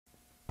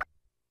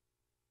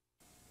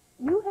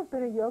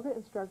been a yoga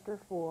instructor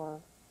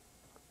for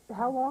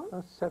how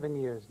long? 7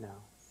 years now.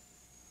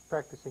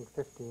 Practicing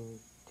 15,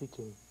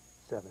 teaching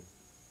 7.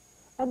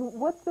 And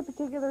what's the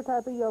particular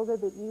type of yoga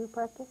that you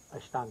practice?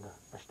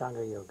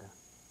 Ashtanga yoga.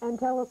 And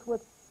tell us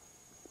what's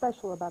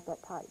special about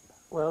that type.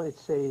 Well,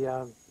 it's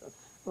a,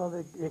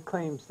 it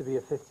claims to be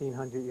a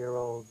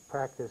 1,500-year-old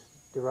practice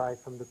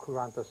derived from the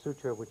Kuranta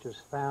Sutra, which was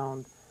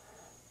found,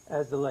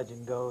 as the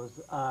legend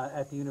goes,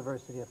 at the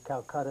University of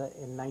Calcutta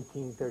in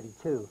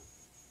 1932.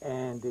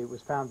 And it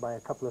was found by a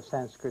couple of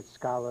Sanskrit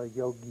scholar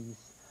yogis,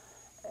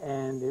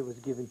 and it was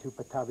given to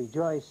Pattabhi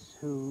Jois,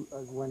 who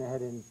went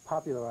ahead and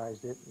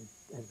popularized it and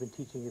has been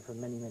teaching it for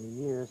many, many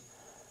years.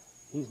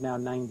 He's now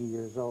 90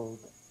 years old.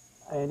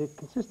 And it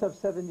consists of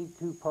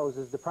 72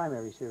 poses, the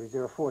primary series.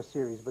 There are 4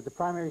 series, but the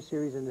primary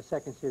series and the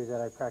second series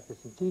that I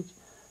practice and teach,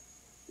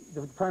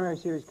 the primary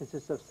series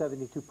consists of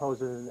 72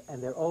 poses,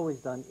 and they're always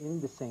done in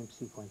the same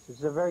sequence.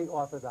 It's a very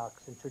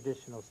orthodox and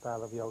traditional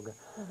style of yoga.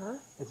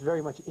 It's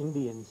very much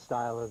Indian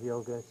style of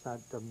yoga. It's not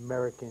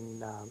American,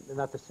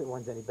 not that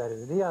one's any better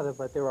than the other,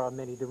 but there are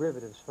many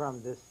derivatives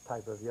from this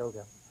type of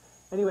yoga.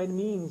 Anyway, it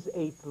means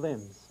 8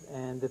 limbs,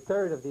 and the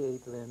third of the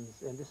 8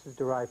 limbs, and this is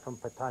derived from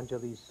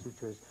Patanjali's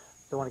sutras.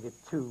 Don't want to get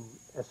too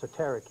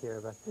esoteric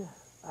here, but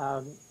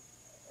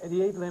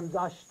the 8 limbs,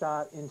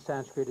 Ashta in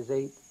Sanskrit is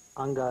 8,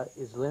 Anga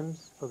is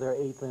limbs, so there are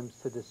 8 limbs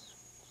to this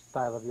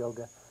style of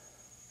yoga.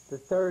 The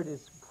third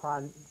is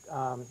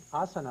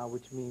asana,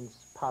 which means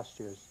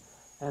postures,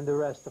 and the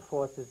rest, the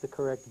fourth is the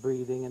correct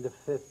breathing, and the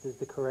fifth is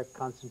the correct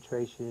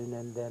concentration,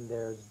 and then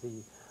there's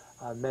the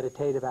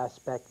meditative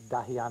aspect,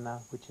 dhyana,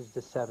 which is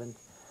the 7th,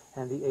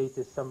 and the 8th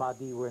is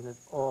samadhi, where it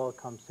all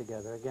comes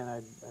together. Again,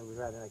 I would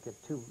rather not get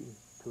too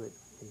into it.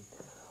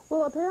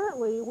 Well,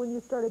 apparently, when you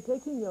started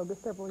taking yoga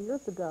several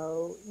years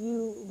ago,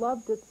 you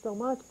loved it so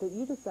much that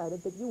you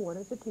decided that you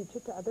wanted to teach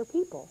it to other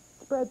people,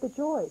 spread the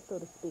joy, so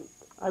to speak.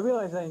 I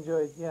realized I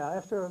enjoyed,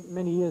 after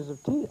many years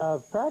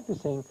of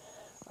practicing,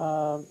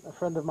 a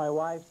friend of my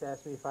wife's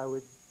asked me if I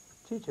would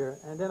teach her,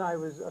 and then I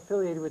was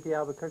affiliated with the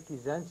Albuquerque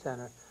Zen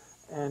Center,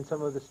 and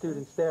some of the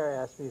students there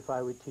asked me if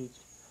I would teach.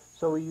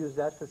 So we used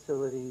that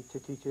facility to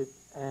teach it,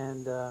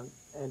 and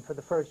for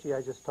the first year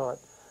I just taught,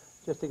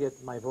 just to get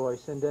my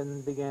voice, and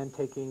then began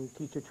taking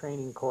teacher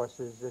training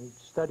courses and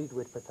studied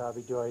with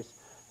Pattabhi Jois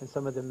and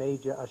some of the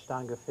major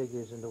Ashtanga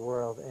figures in the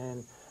world,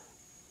 and,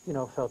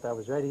 felt I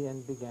was ready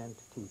and began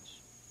to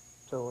teach.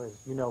 So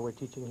as you know, we're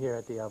teaching here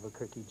at the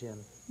Albuquerque gym.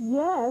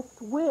 Yes,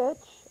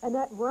 which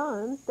Annette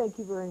runs, thank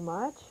you very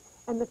much,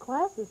 and the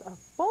classes are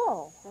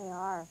full. They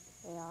are.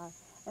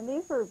 And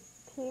these were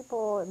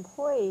people,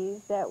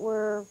 employees that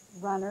were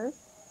runners,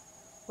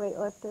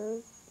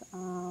 weightlifters,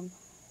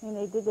 and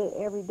they did it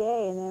every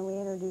day, and then we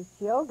introduced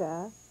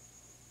yoga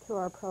to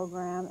our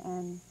program,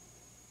 and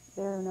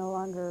they're no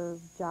longer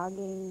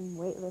jogging,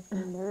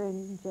 weightlifting, they're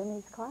in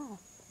Jimmy's class.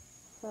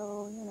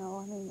 So,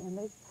 and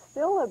they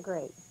still look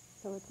great.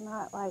 So it's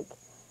not like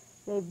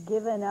they've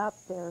given up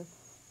their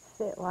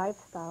fit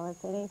lifestyle.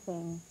 If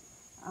anything,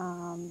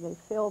 they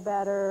feel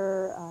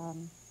better,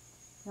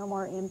 no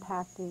more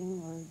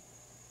impacting or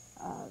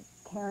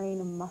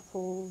tearing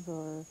muscles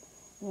or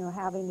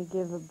having to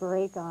give a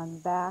break on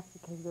back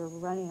because they're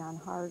running on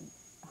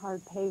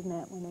hard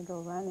pavement when they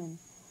go running.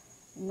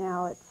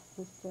 Now it's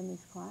just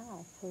Jimmy's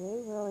class, so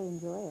they really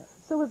enjoy it.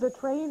 So as a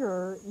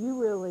trainer, you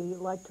really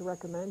like to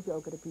recommend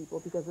yoga to people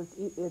because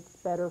it's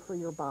better for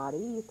your body,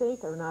 you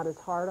think, or not as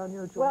hard on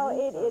your joints? Well,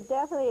 it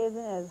definitely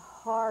isn't as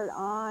hard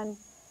on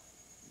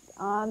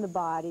the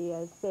body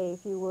as, say,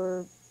 if you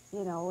were,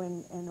 in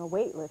a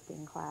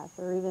weightlifting class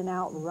or even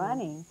out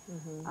running.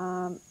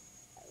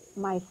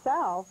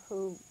 Myself,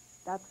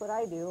 that's what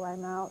I do.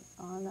 I'm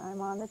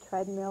on the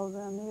treadmills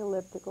and on the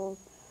ellipticals.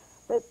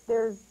 But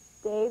there's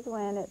days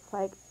when it's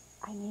like,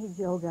 I need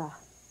yoga.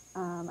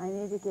 I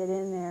need to get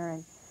in there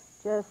and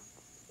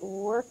just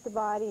work the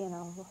body in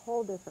a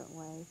whole different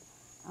way.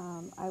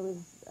 I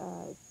was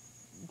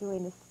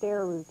doing a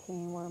stair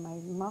routine where my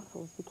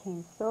muscles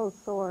became so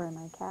sore in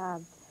my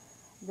calves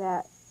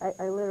that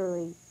I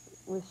literally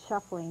was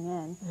shuffling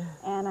in.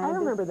 And I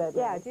remember that day.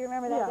 Yeah, do you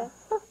remember that day?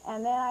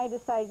 And then I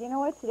decided, you know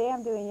what, today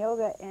I'm doing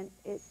yoga, and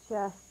it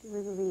just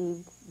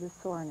relieved the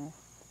soreness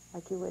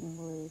like you wouldn't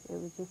believe. It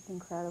was just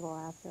incredible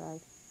after I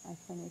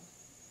finished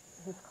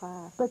his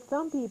class. But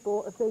some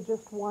people, if they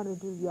just want to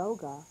do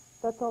yoga,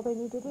 that's all they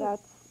need to do.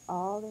 That's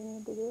all they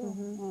need to do.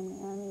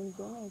 And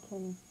Jimmy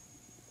can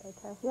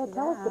attest to that.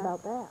 Tell us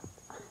about that.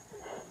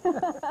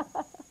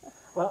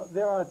 Well,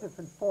 there are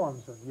different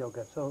forms of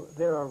yoga. So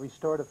there are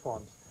restorative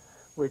forms,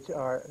 which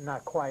are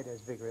not quite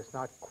as vigorous,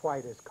 not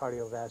quite as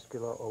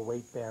cardiovascular or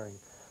weight-bearing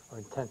or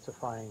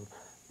intensifying.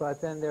 But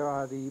then there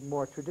are the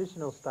more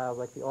traditional styles,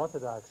 like the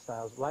orthodox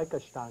styles, like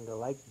Ashtanga,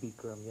 like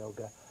Bikram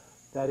yoga.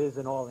 That is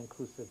an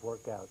all-inclusive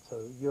workout.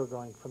 So you're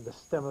going from the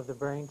stem of the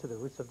brain to the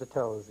roots of the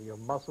toes. Your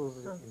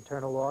muscles,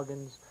 internal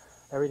organs,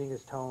 everything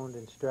is toned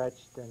and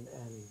stretched and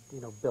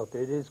built.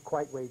 It is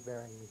quite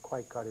weight-bearing and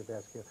quite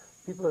cardiovascular.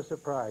 People are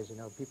surprised.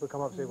 People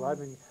come up and say, well, I've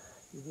been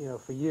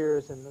for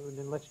years, and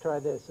then let's try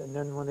this. And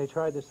then when they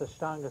try this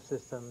Ashtanga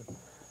system,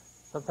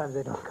 Sometimes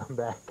they don't come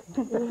back.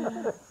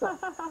 So,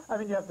 I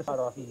mean, you have to start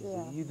off easy.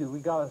 Yeah. You do,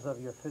 regardless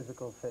of your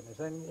physical fitness.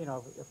 And, you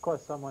know, of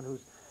course, someone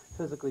who's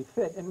physically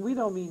fit. And we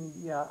don't mean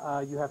you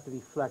have to be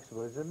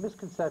flexible. There's a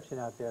misconception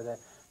out there that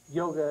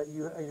yoga,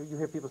 you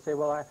hear people say,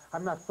 well,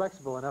 I'm not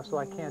flexible enough, so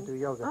I can't do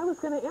yoga. I was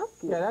going to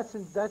ask you. Yeah,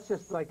 that's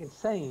just like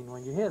insane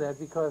when you hear that,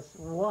 because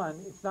one,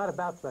 it's not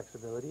about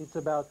flexibility. It's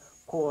about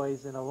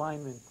poise and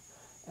alignment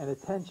and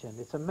attention.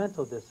 It's a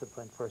mental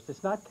discipline first.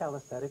 It's not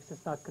calisthenics.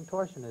 It's not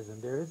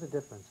contortionism. There is a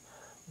difference.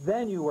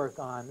 Then you work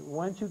on,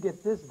 once you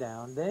get this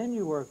down, then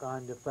you work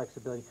on the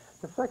flexibility.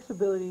 The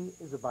flexibility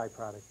is a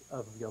byproduct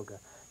of yoga.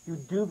 You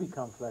do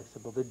become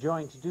flexible. The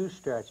joints do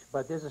stretch,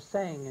 but there's a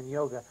saying in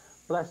yoga,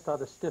 blessed are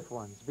the stiff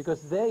ones,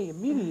 because they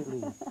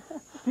immediately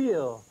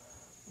feel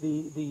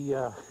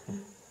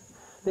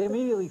they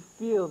immediately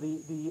feel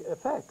the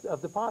effect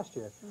of the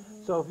posture.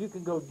 So if you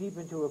can go deep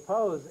into a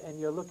pose and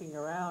you're looking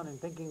around and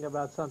thinking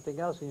about something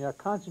else and you're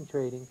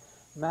concentrating,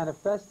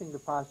 manifesting the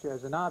posture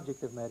as an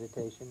object of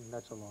meditation, and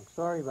that's a long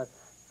story, but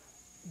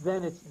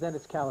then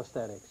it's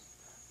calisthenics.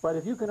 But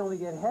if you can only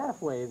get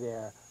halfway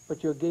there,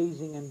 but you're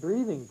gazing and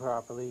breathing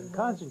properly and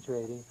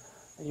concentrating,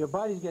 and your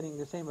body's getting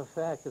the same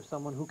effect of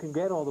someone who can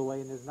get all the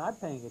way and is not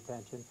paying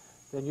attention,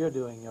 then you're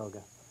doing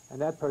yoga.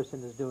 And that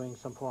person is doing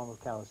some form of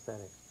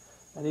calisthenics.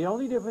 And the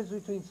only difference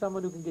between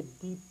someone who can get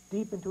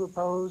deep into a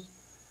pose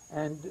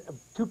and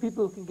two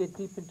people who can get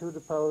deep into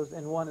the pose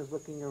and one is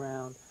looking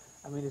around,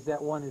 I mean, is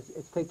that one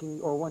it's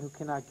taking, or one who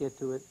cannot get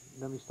to it.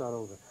 Let me start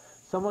over.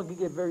 Someone can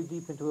get very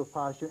deep into a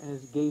posture and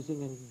is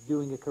gazing and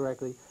doing it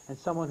correctly, and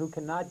someone who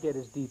cannot get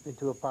as deep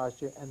into a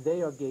posture and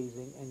they are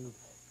gazing and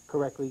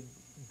correctly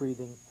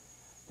breathing.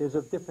 There's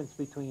a difference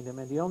between them,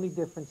 and the only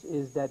difference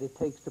is that it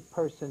takes the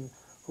person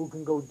who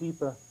can go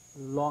deeper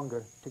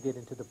longer to get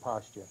into the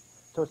posture.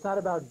 So it's not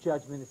about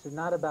judgment. It's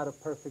not about a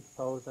perfect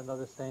pose.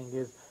 Another saying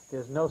is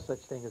there's no such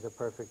thing as a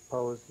perfect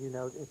pose. You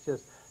know, it's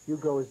just you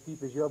go as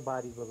deep as your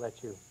body will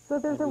let you. So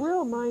there's a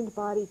real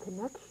mind-body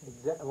connection.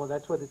 Well,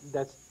 that's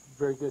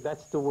very good.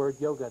 That's the word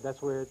yoga.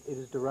 That's where it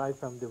is derived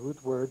from, the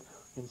root word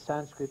in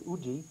Sanskrit,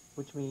 uji,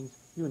 which means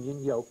union,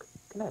 yoke,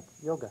 connect,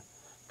 yoga.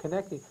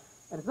 Connecting.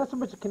 And it's not so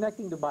much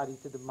connecting the body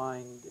to the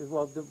mind.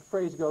 Well, the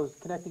phrase goes,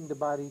 connecting the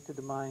body to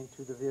the mind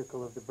through the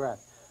vehicle of the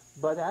breath.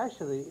 But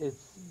actually,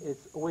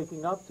 it's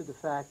waking up to the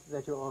fact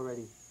that you're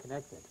already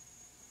connected.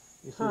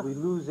 You see, we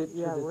lose it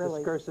through the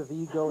discursive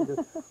ego,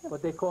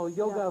 what they call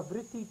yoga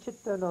vritti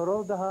chitta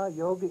narodaha.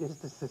 Yoga is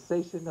the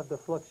cessation of the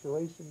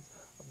fluctuations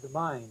of the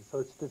mind. So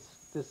it's this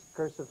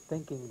discursive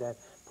thinking that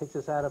takes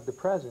us out of the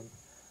present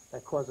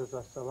that causes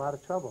us a lot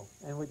of trouble.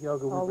 And with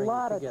yoga, we bring it together. A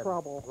lot of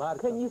trouble.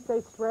 Can you say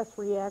stress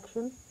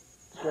reaction?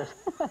 Stress.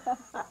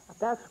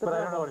 That's the but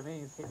I don't know what it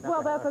means.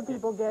 Well, that's what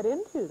people get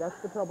into. That's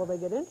the trouble they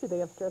get into. They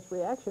have stress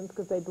reactions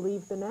because they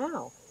believe the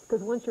now.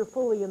 Because once you're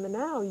fully in the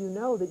now, you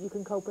know that you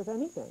can cope with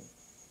anything.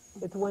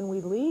 It's when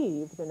we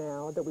leave the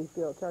now that we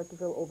start to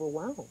feel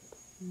overwhelmed.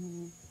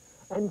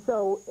 And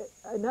so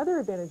another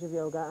advantage of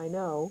yoga, I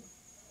know,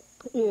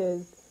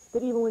 is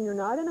that even when you're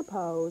not in a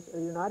pose,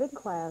 or you're not in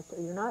class, or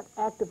you're not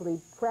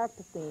actively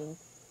practicing,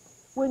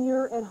 when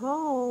you're at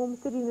home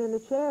sitting in a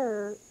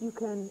chair, you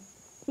can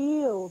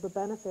feel the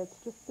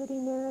benefits just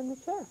sitting there in the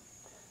chair.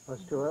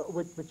 That's true.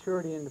 With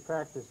maturity in the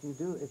practice, you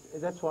do.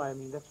 That's why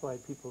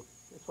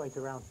it's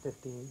around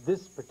 15,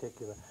 this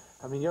particular.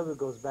 I mean, yoga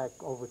goes back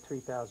over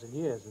 3,000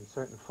 years in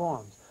certain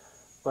forms.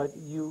 But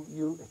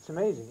it's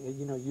amazing.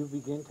 You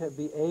begin to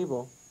be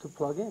able to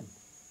plug in.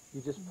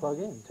 You just plug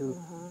in to,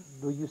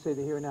 you say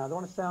the here and now. I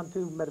don't want to sound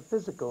too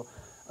metaphysical,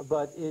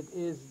 but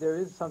there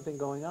is something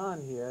going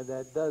on here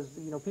that does,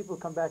 people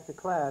come back to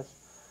class,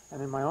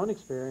 and in my own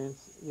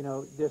experience,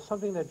 there's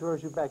something that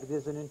draws you back.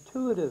 There's an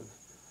intuitive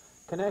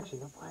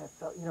connection.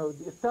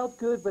 It felt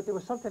good, but there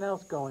was something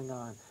else going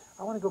on.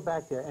 I want to go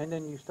back there. And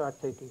then you start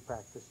taking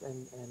practice.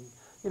 And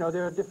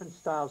there are different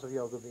styles of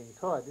yoga being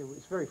taught.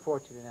 It's very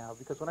fortunate now,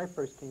 because when I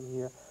first came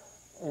here,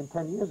 and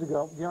 10 years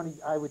ago,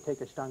 I would take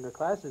Ashtanga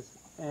classes,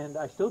 and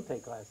I still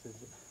take classes,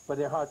 but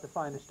they're hard to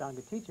find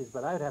Ashtanga teachers.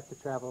 But I would have to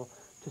travel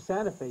to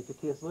Santa Fe, to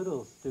T.S.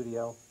 Little's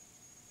studio.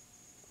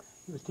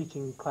 He was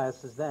teaching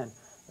classes then,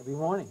 every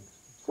morning.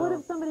 So, what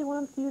if somebody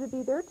wants you to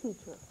be their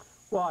teacher?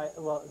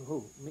 Well,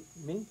 who?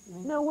 Me?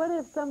 No, what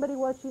if somebody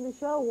watching the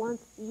show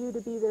wants you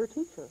to be their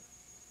teacher?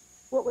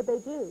 What would they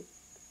do?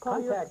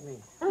 Contact me.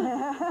 All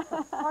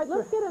right,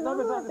 let's get a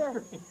number up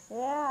there.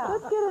 Yeah.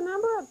 Let's get a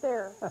number up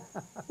there.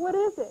 What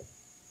is it?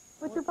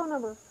 What's your phone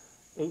number?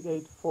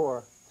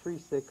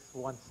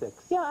 884-3616.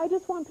 Yeah, I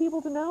just want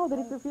people to know that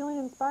if you're feeling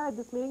inspired,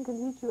 this man can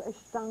teach you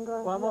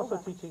Ashtanga Well, I'm yoga.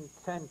 also teaching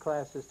 10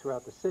 classes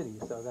throughout the city,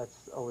 so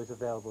that's always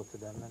available to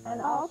them.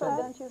 And also,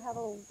 don't you have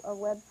a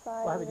website?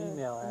 Well, I have an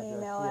email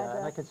address,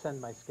 and I can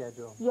send my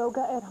schedule.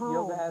 Yoga at home.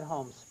 Yoga at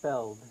home,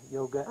 spelled.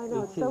 Yoga. I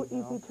know, it's so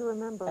easy to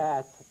remember.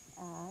 At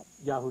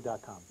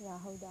yahoo.com.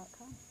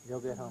 Yahoo.com.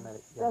 Yoga at home at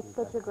yahoo.com. That's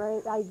such a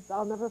great,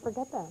 I'll never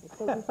forget that. It's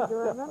so easy to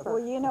remember.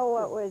 Well, you know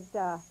what was,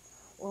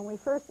 when we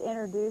first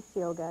introduced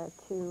yoga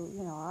to,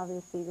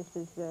 obviously this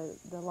is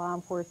the law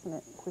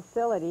enforcement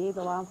facility,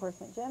 the law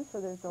enforcement gym,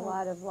 so there's a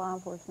lot of law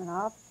enforcement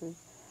officers.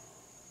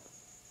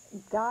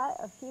 got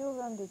a few of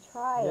them to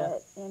try Yeah.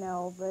 it,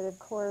 but of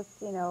course,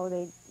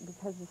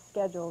 because of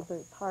schedules,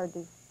 it's hard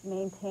to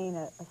maintain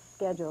a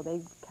schedule.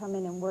 They come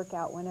in and work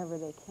out whenever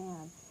they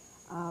can.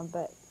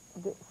 But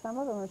some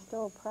of them are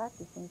still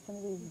practicing. Some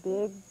of these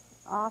big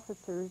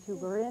officers who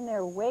were in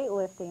there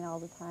weightlifting all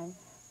the time,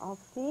 I'll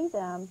see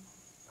them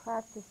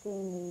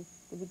practicing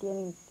the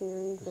beginning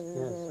series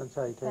or sun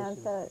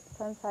salutations.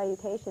 sun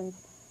salutations,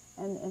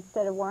 and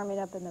instead of warming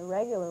up in the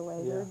regular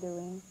way, Yeah. they're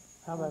doing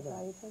How about sun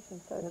that?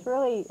 salutations. So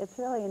it's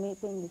really a neat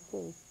thing to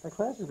see. The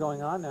class is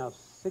going on now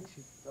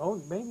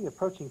maybe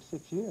approaching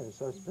 6 years,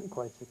 so it's been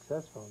quite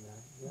successful now.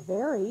 Yeah.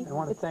 Very. I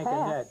want to It's thank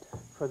fast.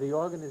 Annette for the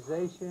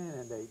organization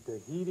and the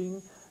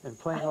heating and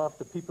playing off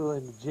the people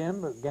in the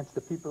gym against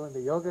the people in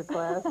the yoga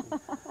class.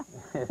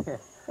 Yeah,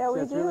 So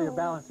we it's do. really a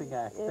balancing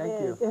act.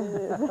 Thank you. It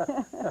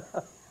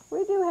is.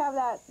 We do have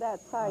that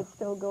side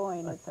still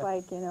going. It's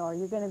like, are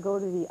you going to go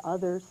to the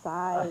other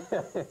side?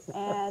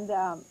 And,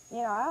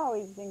 I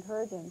always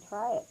encourage them,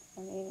 try it.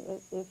 I mean,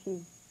 if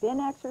you've been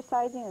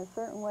exercising a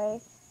certain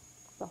way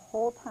the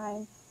whole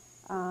time,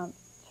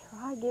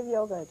 give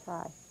yoga a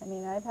try. I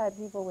mean, I've had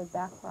people with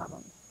back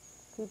problems,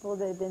 people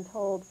that have been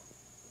told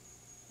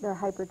they're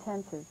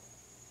hypertensive.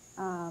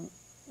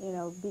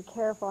 Be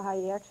careful how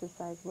you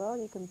exercise. Well,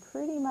 you can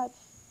pretty much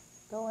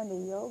go into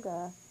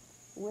yoga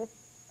with,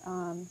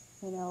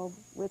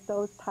 with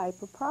those type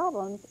of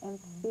problems and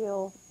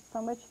feel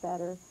so much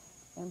better,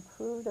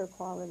 improve their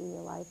quality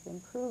of life,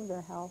 improve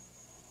their health.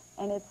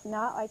 And it's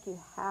not like you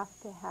have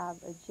to have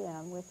a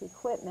gym with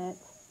equipment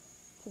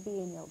to be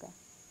in yoga.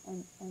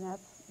 And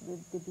that's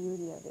the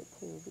beauty of it,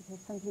 too, because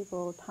some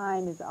people,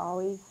 time is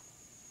always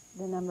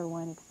the number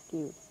one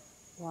excuse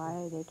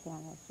why they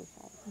can't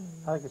exercise.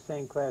 I like the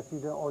saying, class,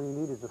 all you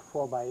need is a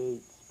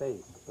 4x8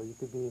 space. So you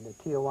could be in the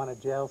Tijuana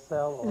jail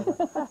cell or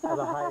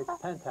the Hyatt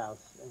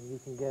penthouse, and you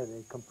can get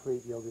a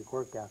complete yogic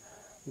workout.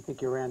 You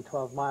think you ran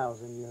 12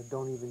 miles and you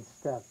don't even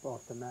step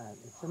off the mat.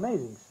 It's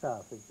amazing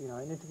stuff.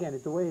 And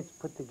it's the way it's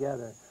put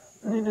together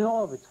in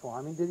all of its form.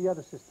 I mean, the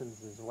other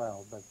systems as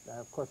well, but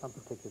of course I'm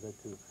particular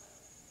to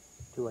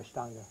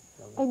Ashtanga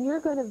yoga. And you're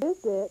going to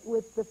visit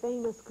with the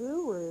famous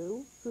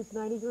guru who's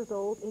 90 years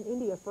old in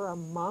India for a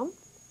month?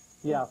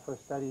 Yeah, for a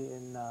study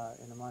in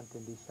a month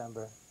in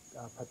December.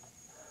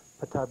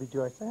 Patabi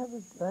Joyce. I have a.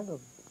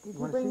 Did you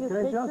wanna bring see? his Can I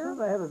show picture?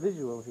 something? I have a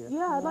visual here.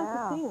 Yeah, I'd like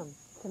Wow. to see him.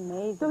 It's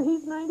amazing. So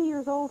he's 90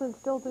 years old and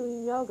still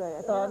doing yoga.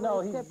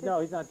 Apparently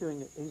He's not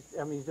doing it.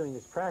 He's doing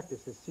his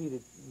practice, his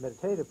seated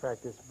meditative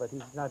practice, but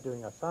he's not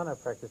doing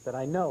asana practice that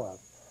I know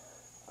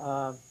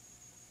of.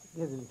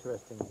 Here's an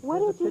interesting. What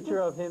Here's did a you picture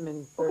of him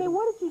in. 30, Okay,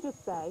 what did you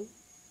just say?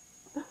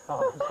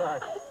 Oh, I'm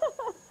sorry.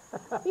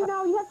 You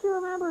have to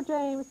remember,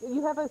 James,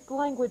 you have a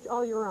language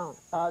all your own.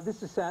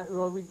 This is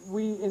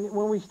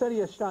when we study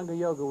Ashtanga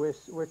yoga,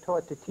 we're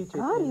taught to teach it.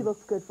 God, he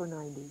looks good for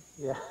 90.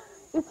 Yeah.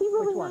 Is he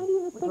really Which one? 90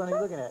 in this Which picture? one are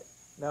you looking at?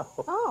 No.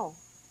 Oh.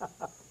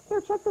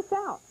 Here, check this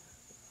out.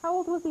 How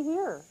old was he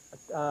here?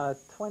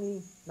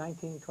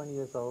 20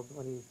 years old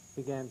when he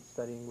began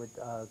studying with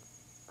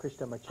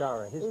Krishna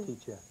Machara, his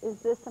teacher.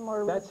 Is this a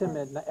more That's him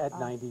recent? at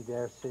 90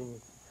 there sitting.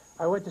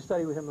 I went to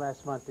study with him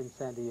last month in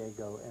San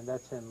Diego, and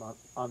that's him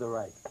on the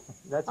right.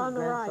 That's his On the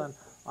right. grandson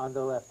on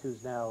the left,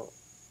 who's now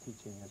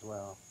teaching as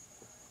well.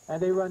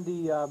 And they run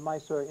the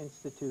Mysore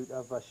Institute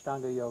of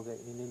Ashtanga Yoga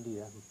in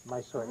India,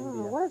 Mysore,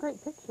 India. What a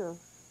great picture.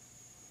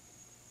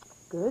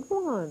 Good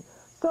one.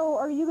 So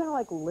are you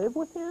going to, live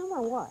with him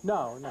or what?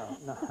 No. No,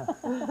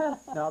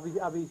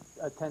 I'll be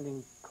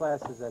attending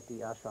classes at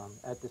the ashram,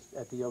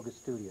 at the yoga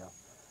studio.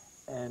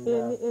 And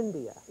In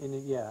India.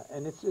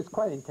 And it's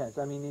quite intense.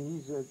 I mean,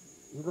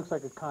 he looks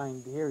like a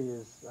kind. Here he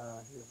is.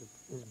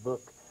 His book.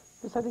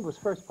 This I think was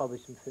first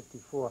published in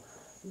 '54.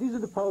 These are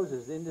the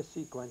poses in the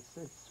sequence.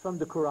 It's from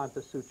the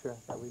Kuranta Sutra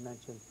that we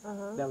mentioned.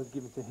 That was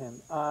given to him.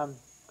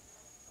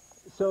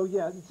 So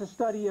yeah, it's a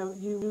study.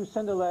 You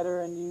send a letter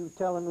and you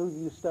tell them who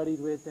you studied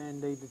with,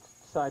 and they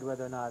decide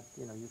whether or not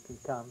you can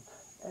come.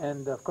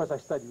 And of course, I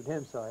studied with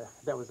him, so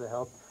that was a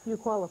help. You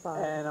qualified.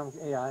 And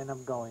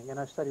I'm going. And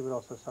I've studied with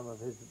also some of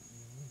his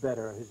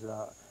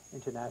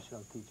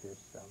international teachers.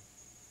 So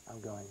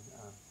I'm going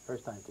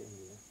first time to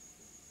India.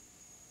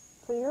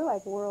 So you're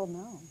like world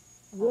known.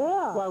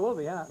 Yeah. Well, I will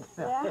be, huh?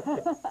 Yeah.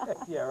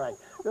 Yeah, right.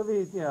 There'll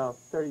be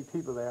 30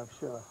 people there, I'm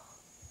sure.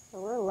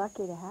 So we're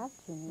lucky to have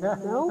Jimmy.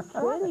 No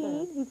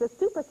kidding. He's a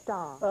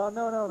superstar Oh,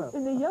 no.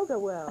 in the yoga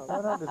world.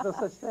 No, there's no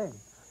such thing.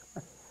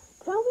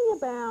 Tell me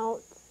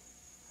about,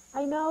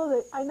 I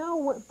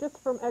know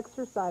just from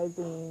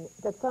exercising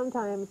that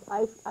sometimes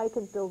I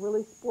can feel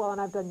really, well,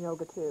 and I've done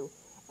yoga too,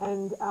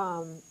 and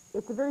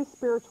it's a very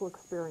spiritual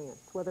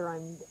experience, whether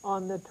I'm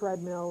on the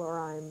treadmill or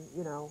I'm,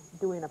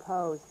 doing a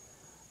pose.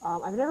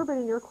 I've never been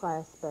in your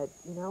class, but,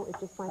 it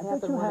just might I happen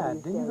bet you one of had.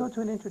 these Didn't you go days.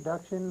 to an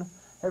introduction?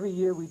 Every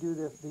year we do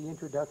the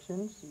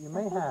introductions. You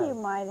may I think have. you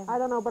might have. I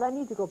don't know, but I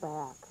need to go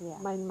back. Yeah.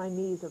 My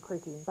knees are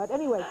creaking. But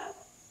anyway,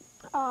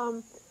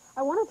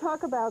 I want to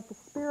talk about the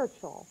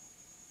spiritual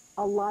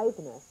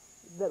aliveness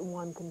that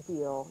one can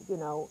feel,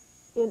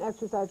 in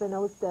exercise. I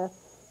know it's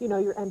you know,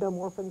 your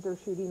endomorphins are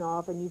shooting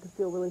off and you can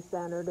feel really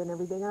centered and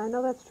everything. And I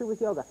know that's true with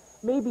yoga.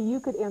 Maybe you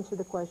could answer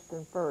the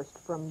question first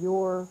from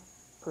your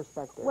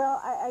perspective.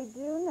 Well, I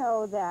do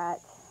know that,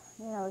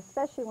 you know,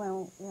 especially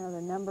when, you know,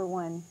 the number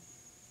one,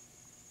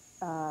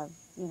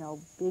 you know,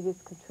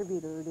 biggest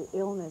contributor to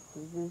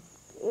illnesses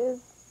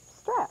is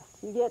stress.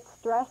 You get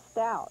stressed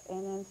out,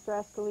 and then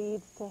stress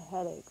leads to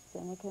headaches,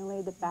 and it can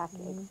lead to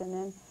backaches, and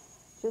then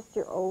just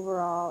your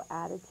overall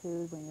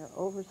attitude when you're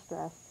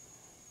overstressed.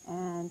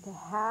 And to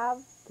have...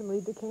 can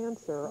lead to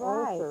cancer,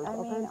 right, ulcers, I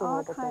mean,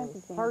 all kinds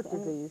of things. Heart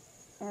disease.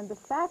 And the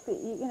fact that,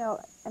 you know,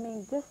 I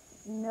mean,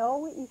 just know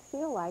what you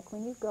feel like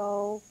when you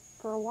go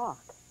for a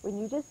walk, when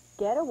you just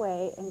get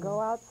away and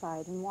go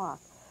outside and walk.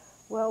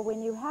 Well,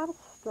 when you have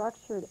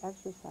structured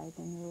exercise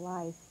in your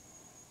life,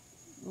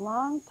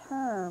 long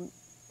term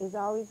is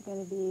always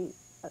going to be,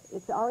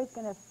 it's always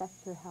going to affect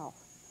your health.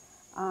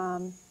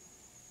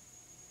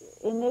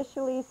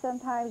 Initially,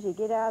 sometimes you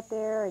get out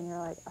there and you're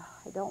like, oh,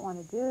 I don't want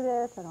to do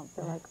this, I don't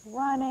feel like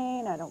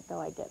running, I don't feel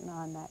like getting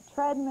on that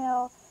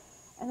treadmill.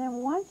 And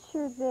then once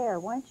you're there,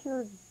 once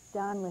you're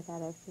done with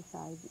that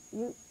exercise,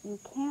 you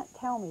can't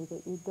tell me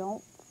that you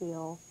don't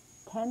feel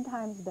 10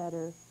 times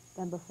better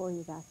than before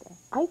you got there.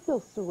 I feel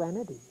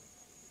serenity.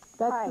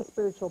 That's right. the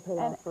spiritual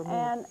payoff for me.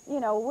 And, you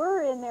know,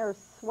 we're in there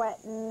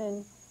sweating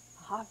and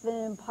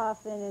huffing and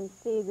puffing, and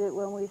see that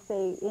when we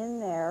say in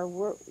there,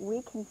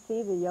 we can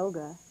see the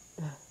yoga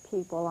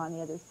people on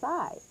the other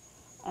side.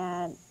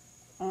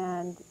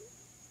 And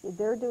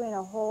they're doing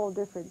a whole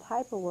different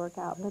type of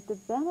workout, but the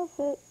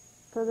benefit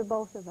for the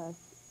both of us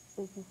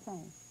is the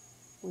same.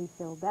 We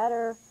feel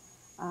better,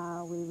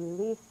 we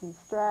release some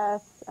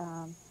stress,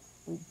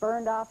 we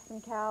burned off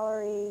some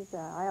calories.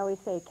 I always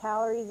say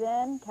calories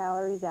in,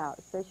 calories out,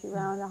 especially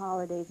around the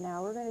holidays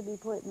now. We're going to be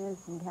putting in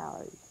some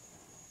calories.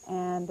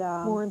 And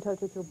more in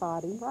touch with your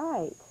body.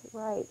 Right,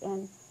 right.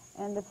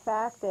 And the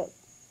fact that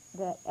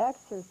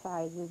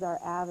exercise is our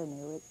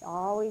avenue, it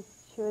always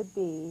should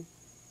be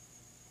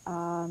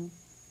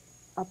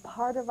a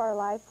part of our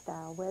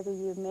lifestyle, whether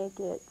you make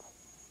it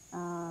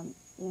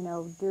you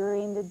know,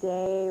 during the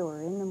day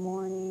or in the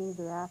mornings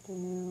or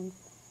afternoons,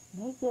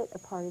 make it a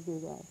part of your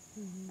day.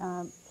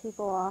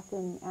 People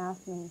often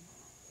ask me,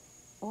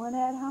 well,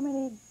 Annette, how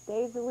many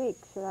days a week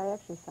should I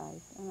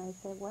exercise? And I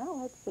said, well,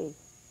 let's see.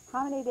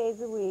 How many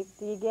days a week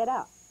do you get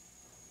up?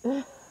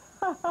 And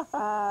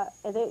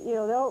they, you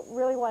know, they don't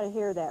really want to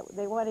hear that.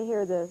 They want to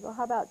hear the, well,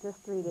 how about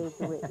just 3 days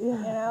a week? You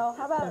know,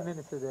 how about 10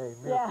 minutes a day.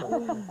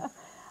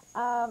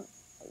 Yeah.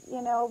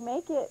 You know,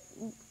 make it,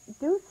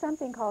 do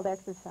something called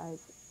exercise.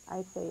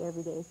 I say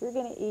every day. If you're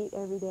going to eat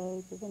every day,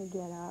 if you're going to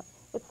get up,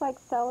 it's like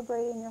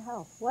celebrating your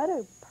health. What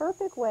a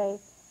perfect way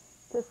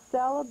to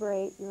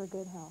celebrate your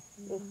good health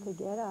is to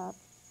get up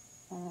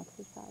and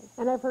exercise.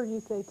 And I've heard you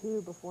say,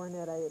 too, before,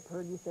 Ned, I've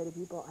heard you say to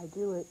people, I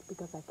do it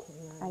because I can.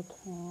 I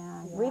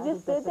can. Yeah, We I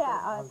just think did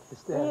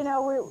that's that. You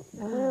know,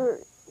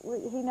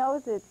 he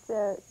knows it's,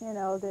 you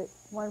know, that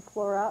one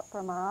floor up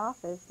from our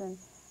office, and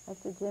I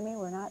said, Jimmy,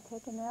 we're not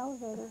taking the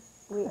elevator.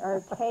 We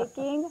are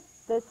taking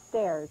the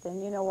stairs.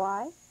 And you know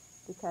why?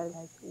 Because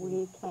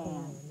we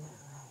can.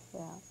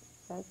 Yeah,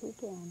 because we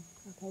can.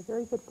 Okay,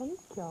 very good. Thank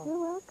you. You're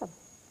welcome.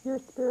 Your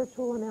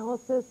spiritual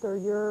analysis or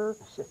your...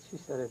 She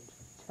said it.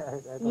 I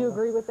don't You know.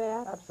 agree with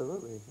that?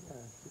 Absolutely.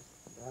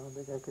 Yeah, I don't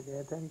think I could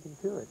add anything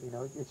to it. You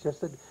know, it's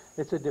just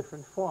it's a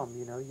different form.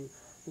 You know, you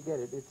get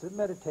it. It's a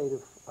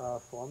meditative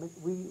form.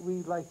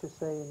 We like to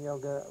say in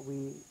yoga,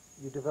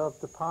 you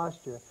develop the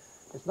posture.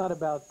 It's not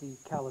about the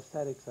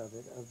calisthenics of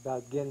it,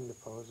 about getting the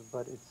pose,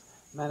 but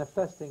it's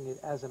manifesting it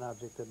as an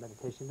object of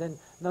meditation. Then,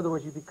 in other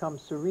words, you become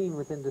serene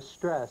within the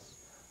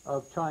stress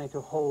of trying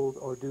to hold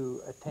or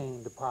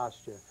attain the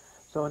posture.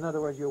 So in other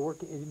words, you're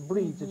working, it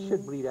bleeds, it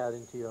should bleed out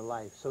into your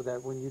life, so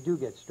that when you do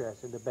get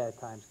stressed and the bad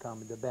times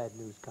come and the bad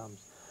news comes,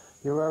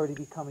 you're already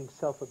becoming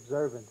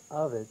self-observant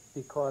of it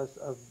because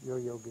of your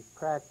yogic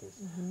practice.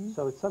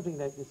 So it's something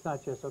that it's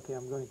not just, okay,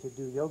 I'm going to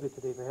do yoga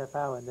today for a half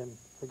hour and then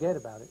forget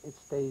about it. It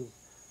stays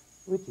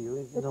with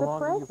you. The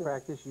longer you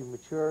practice, you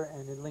mature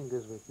and it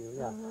lingers with you,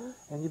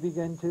 and you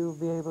begin to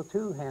be able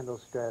to handle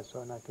stress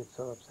or not get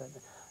so upset.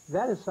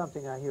 That is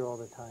something I hear all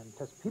the time.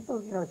 Because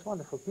people, you know, it's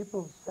wonderful.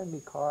 People send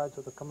me cards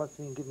or they'll come up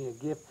to me and give me a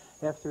gift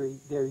after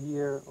their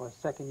year or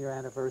second-year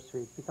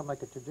anniversary. It's become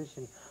like a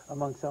tradition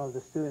among some of the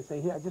students. Say,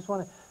 here, I just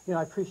want to, you know,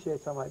 I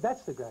appreciate so much.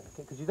 That's the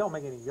gratification, because you don't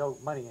make any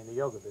money in the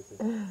yoga business.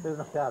 There's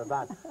no doubt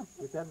about it.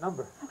 With that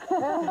number.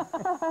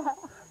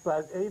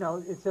 But, you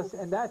know, it's just,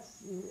 and that's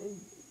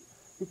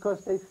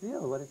because they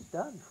feel what it's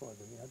done for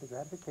them, you know, the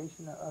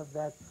gratification of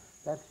that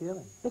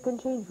feeling. It can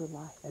change your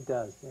life. It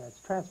does, yeah. It's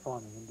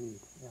transforming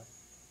indeed, yeah.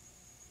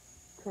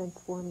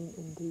 Transforming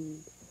indeed.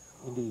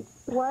 Indeed.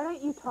 Why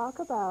don't you talk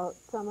about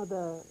some of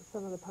the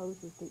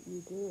poses that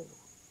you do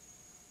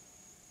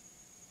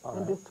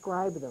and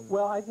describe them?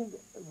 Well, I think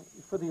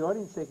for the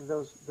audience sake,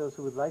 those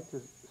who would like to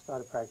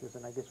start a practice,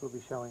 and I guess we'll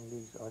be showing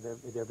these, or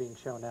they're being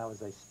shown now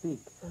as I speak.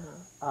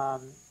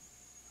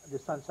 The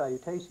sun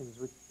salutations,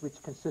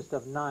 which consist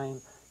of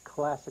 9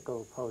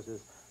 classical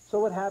poses. So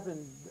what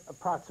happened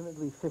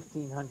approximately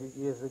 1,500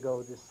 years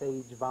ago, the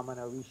sage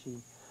Vamana Rishi,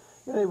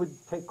 they would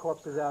take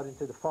corpses out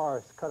into the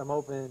forest, cut them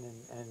open,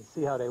 and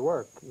see how they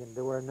work. And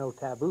there were no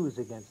taboos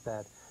against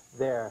that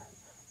there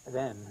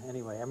then,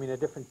 anyway. I mean, at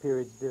different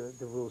periods,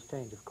 the rules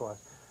change, of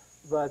course.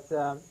 But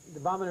the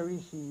Vamana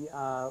Rishi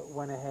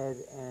went ahead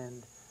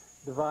and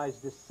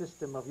devised this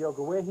system of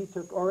yoga where he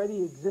took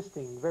already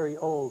existing very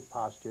old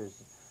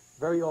postures,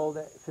 very old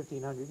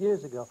 1,500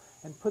 years ago,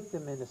 and put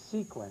them in a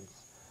sequence.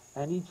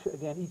 And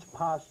each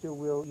posture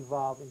will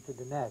evolve into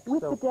the next.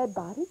 With the dead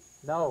body?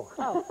 No.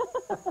 Oh.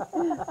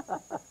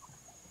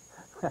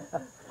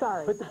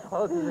 Sorry. Put the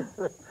poses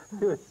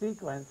into a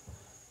sequence,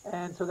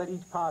 and so that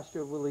each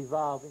posture will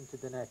evolve into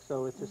the next.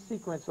 So it's a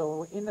sequence.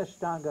 So in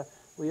Ashtanga,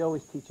 we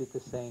always teach it the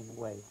same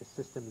way. The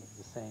system is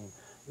the same.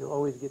 You'll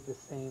always get the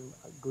same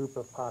group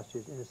of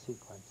postures in a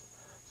sequence.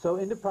 So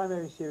in the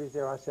primary series,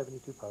 there are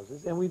 72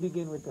 poses, and we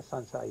begin with the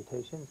sun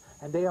salutations,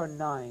 and they are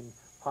 9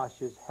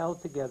 postures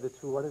held together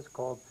through what is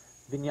called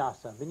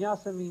vinyasa.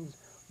 Vinyasa means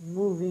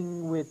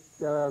moving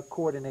with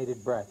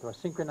coordinated breath, or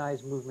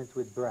synchronized movement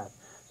with breath.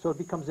 So it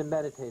becomes a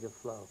meditative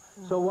flow.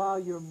 So while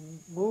you're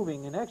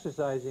moving and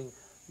exercising,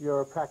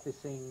 you're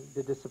practicing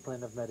the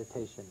discipline of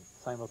meditation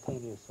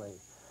simultaneously.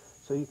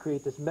 So you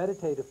create this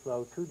meditative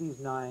flow through these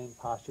 9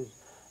 postures,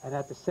 and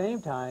at the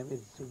same time,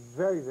 it's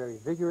very, very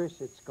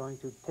vigorous. It's going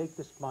to take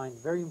the spine,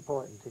 very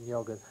important in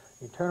yoga,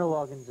 internal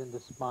organs in the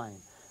spine.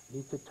 You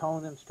need to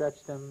tone them,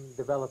 stretch them,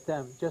 develop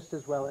them, just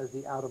as well as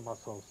the outer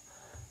muscles.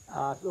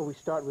 So we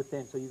start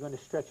within. So you're going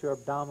to stretch your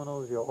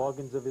abdominals, your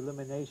organs of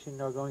elimination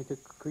are going to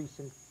increase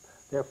in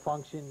their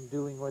function,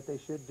 doing what they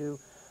should do.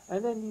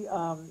 And then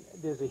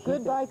there's a heat.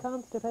 Goodbye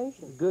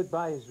constipation.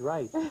 Goodbye is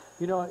right.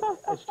 You know,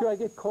 it's true. I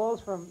get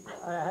calls from,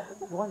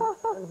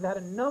 I've had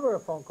a number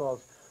of phone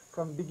calls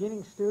from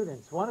beginning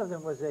students. One of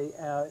them was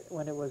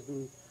when it was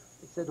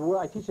it's at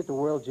I teach at the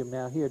World Gym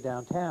now here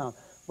downtown,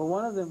 but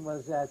one of them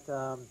was at,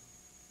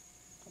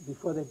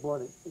 before they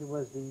bought it, it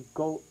was the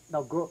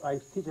I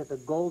teach at the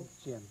Gold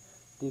Gym,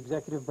 the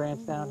executive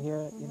branch down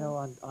here, you know,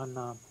 on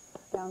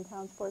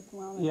Downtown Sports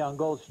and Wellness. yeah, on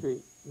Gold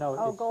Street. No,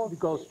 Oh, it's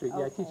Gold Street. Street.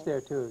 Yeah, Okay. I teach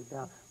there too.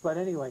 But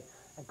anyway,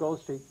 at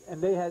Gold Street,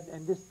 and they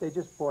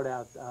just bought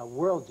out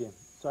World Gym.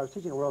 So I was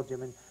teaching at World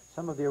Gym, and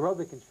some of the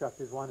aerobic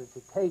instructors wanted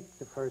to take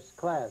the first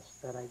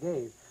class that I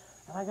gave,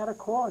 and I got a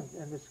call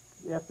and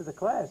after the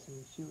class,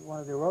 and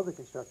one of the aerobic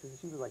instructors, and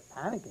she was like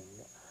panicking.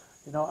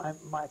 You know,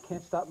 I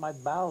can't stop my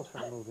bowels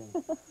from moving.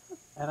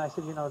 And I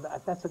said, you know,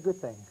 that's a good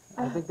thing.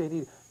 I think they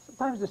need.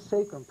 Sometimes the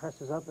sacrum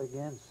presses up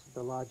against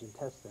the large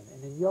intestine.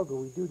 And in yoga,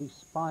 we do these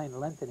spine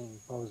lengthening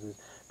poses.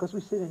 Because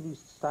we sit in these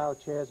style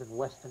chairs and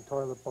Western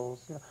toilet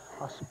bowls, you know,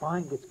 our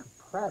spine gets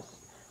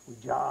compressed. We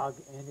jog,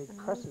 and it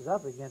presses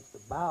up against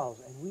the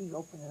bowels, and we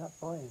open it up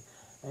for you.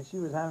 And she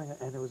was having,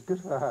 and it was good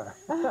for her.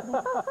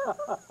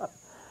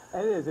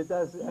 And it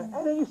does. And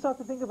then you start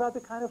to think about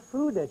the kind of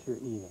food that you're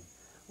eating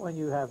when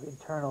you have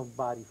internal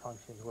body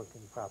functions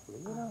working properly,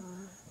 you know.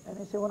 And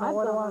they say, well, now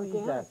what do I want to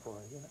eat that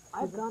for? You know?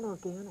 I've gone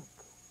organic.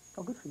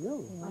 Oh, good for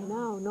you. I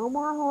know. No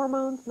more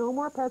hormones, no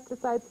more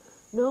pesticides,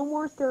 no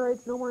more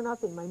steroids, no more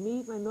nothing. My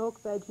meat, my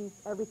milk, veggies,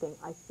 everything.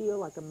 I feel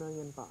like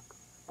 $1,000,000.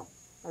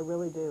 I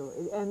really do.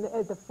 And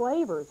the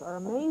flavors are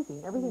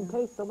amazing. Everything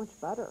tastes so much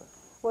better.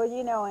 Well,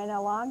 you know, and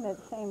along that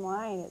same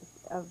line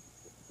of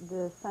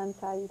the sun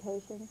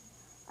salutations,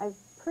 I've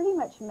pretty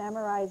much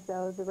memorized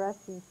those. The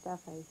rest of the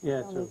stuff I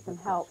still need some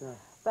help. Sure.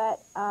 But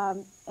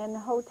in the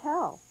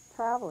hotel,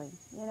 traveling,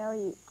 you know,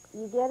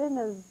 you get in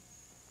those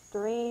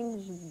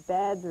strange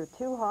beds or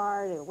too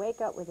hard or wake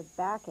up with a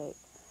backache.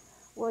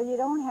 Well, you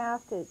don't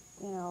have to,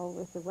 you know,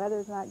 if the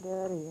weather's not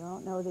good or you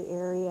don't know the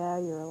area,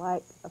 you're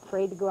like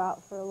afraid to go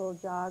out for a little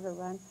jog or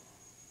run.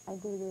 I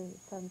do the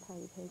sun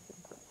salutation.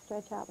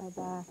 Stretch out my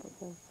back. It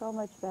feels so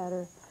much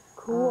better.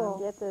 Cool.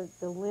 Get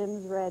the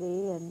limbs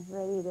ready and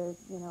ready to,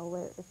 you know,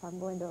 if I'm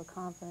going to a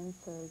conference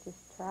or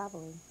just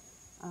traveling.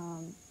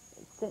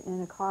 Sitting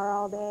in a car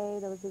all day,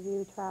 those of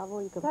you who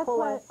travel, you can That's pull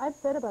why it. I've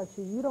said about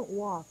you, you don't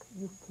walk,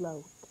 you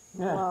float.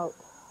 Yeah. Float.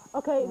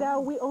 Okay,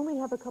 now we only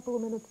have a couple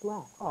of minutes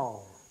left.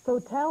 Oh. So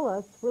tell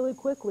us really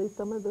quickly what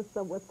some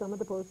of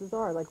the poses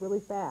are, like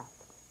really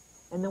fast.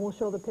 And then we'll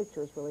show the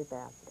pictures really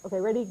fast. Okay,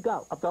 ready,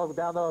 go. Up dog,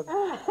 down dog,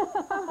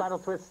 spinal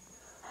twist.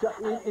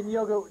 In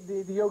yoga,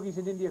 the yogis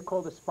in India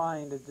call the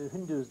spine, the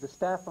Hindus, the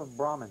staff of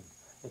Brahman.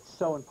 It's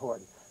so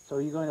important. So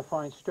you're going to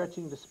find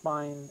stretching the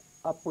spine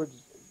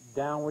upwards,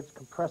 downwards,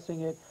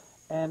 compressing it,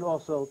 and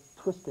also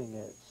twisting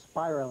it,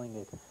 spiraling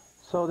it,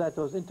 so that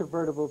those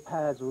intervertebral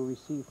pads will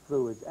receive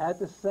fluids. At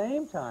the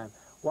same time,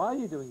 while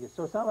you're doing this,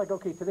 so it's not like,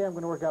 okay, today I'm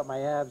going to work out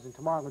my abs, and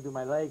tomorrow I'm going to do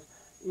my legs.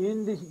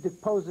 In the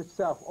pose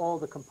itself, all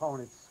the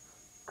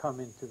components come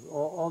into,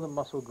 all the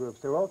muscle groups,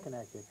 they're all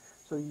connected.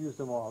 So you use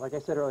them all. Like I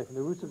said earlier, from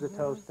the roots of the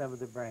toe, stem of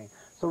the brain.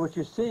 So what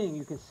you're seeing,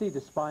 you can see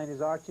the spine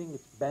is arching,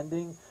 it's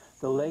bending,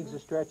 the legs are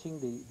stretching,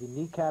 the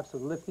kneecaps are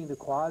lifting, the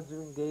quads are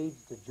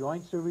engaged, the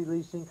joints are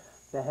releasing,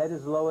 the head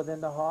is lower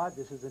than the heart.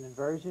 This is an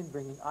inversion,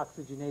 bringing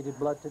oxygenated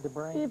blood to the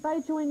brain. If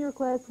I join your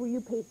class, will you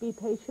be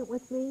patient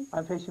with me?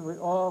 I'm patient with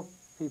all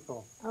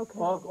people. Okay.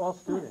 All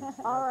students.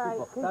 All right,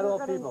 People. 'cause Not we're all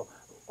gonna- people.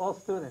 All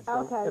students. So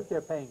Okay. if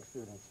they're paying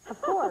students. Of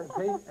course.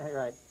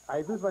 Right.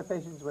 I lose my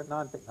patience with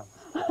non-paying. No.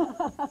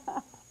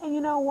 And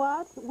you know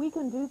what? We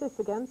can do this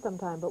again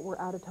sometime, but we're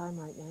out of time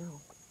right now.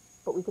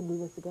 But we can do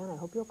this again. I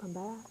hope you'll come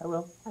back. I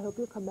will. I hope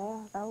you'll come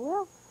back. I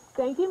will.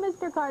 Thank you,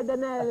 Mr.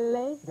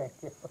 Cardinale. Thank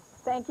you.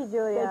 Thank you,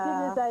 Julia. Thank you,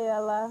 Ms.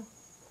 Ayala.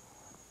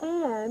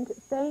 And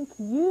thank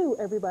you,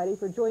 everybody,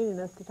 for joining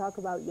us to talk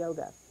about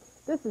yoga.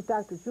 This is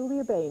Dr.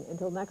 Julia Bain.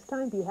 Until next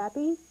time, be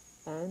happy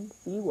and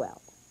be well.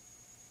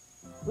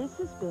 This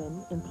has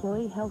been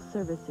Employee Health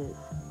Services,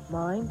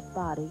 Mind,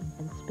 Body,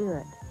 and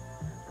Spirit.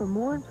 For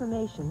more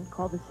information,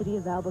 call the City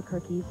of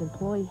Albuquerque's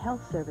Employee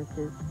Health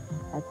Services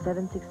at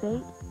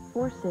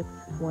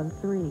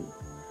 768-4613.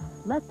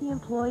 Let the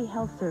Employee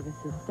Health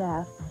Services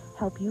staff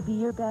help you be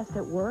your best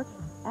at work,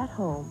 at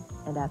home,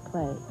 and at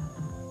play.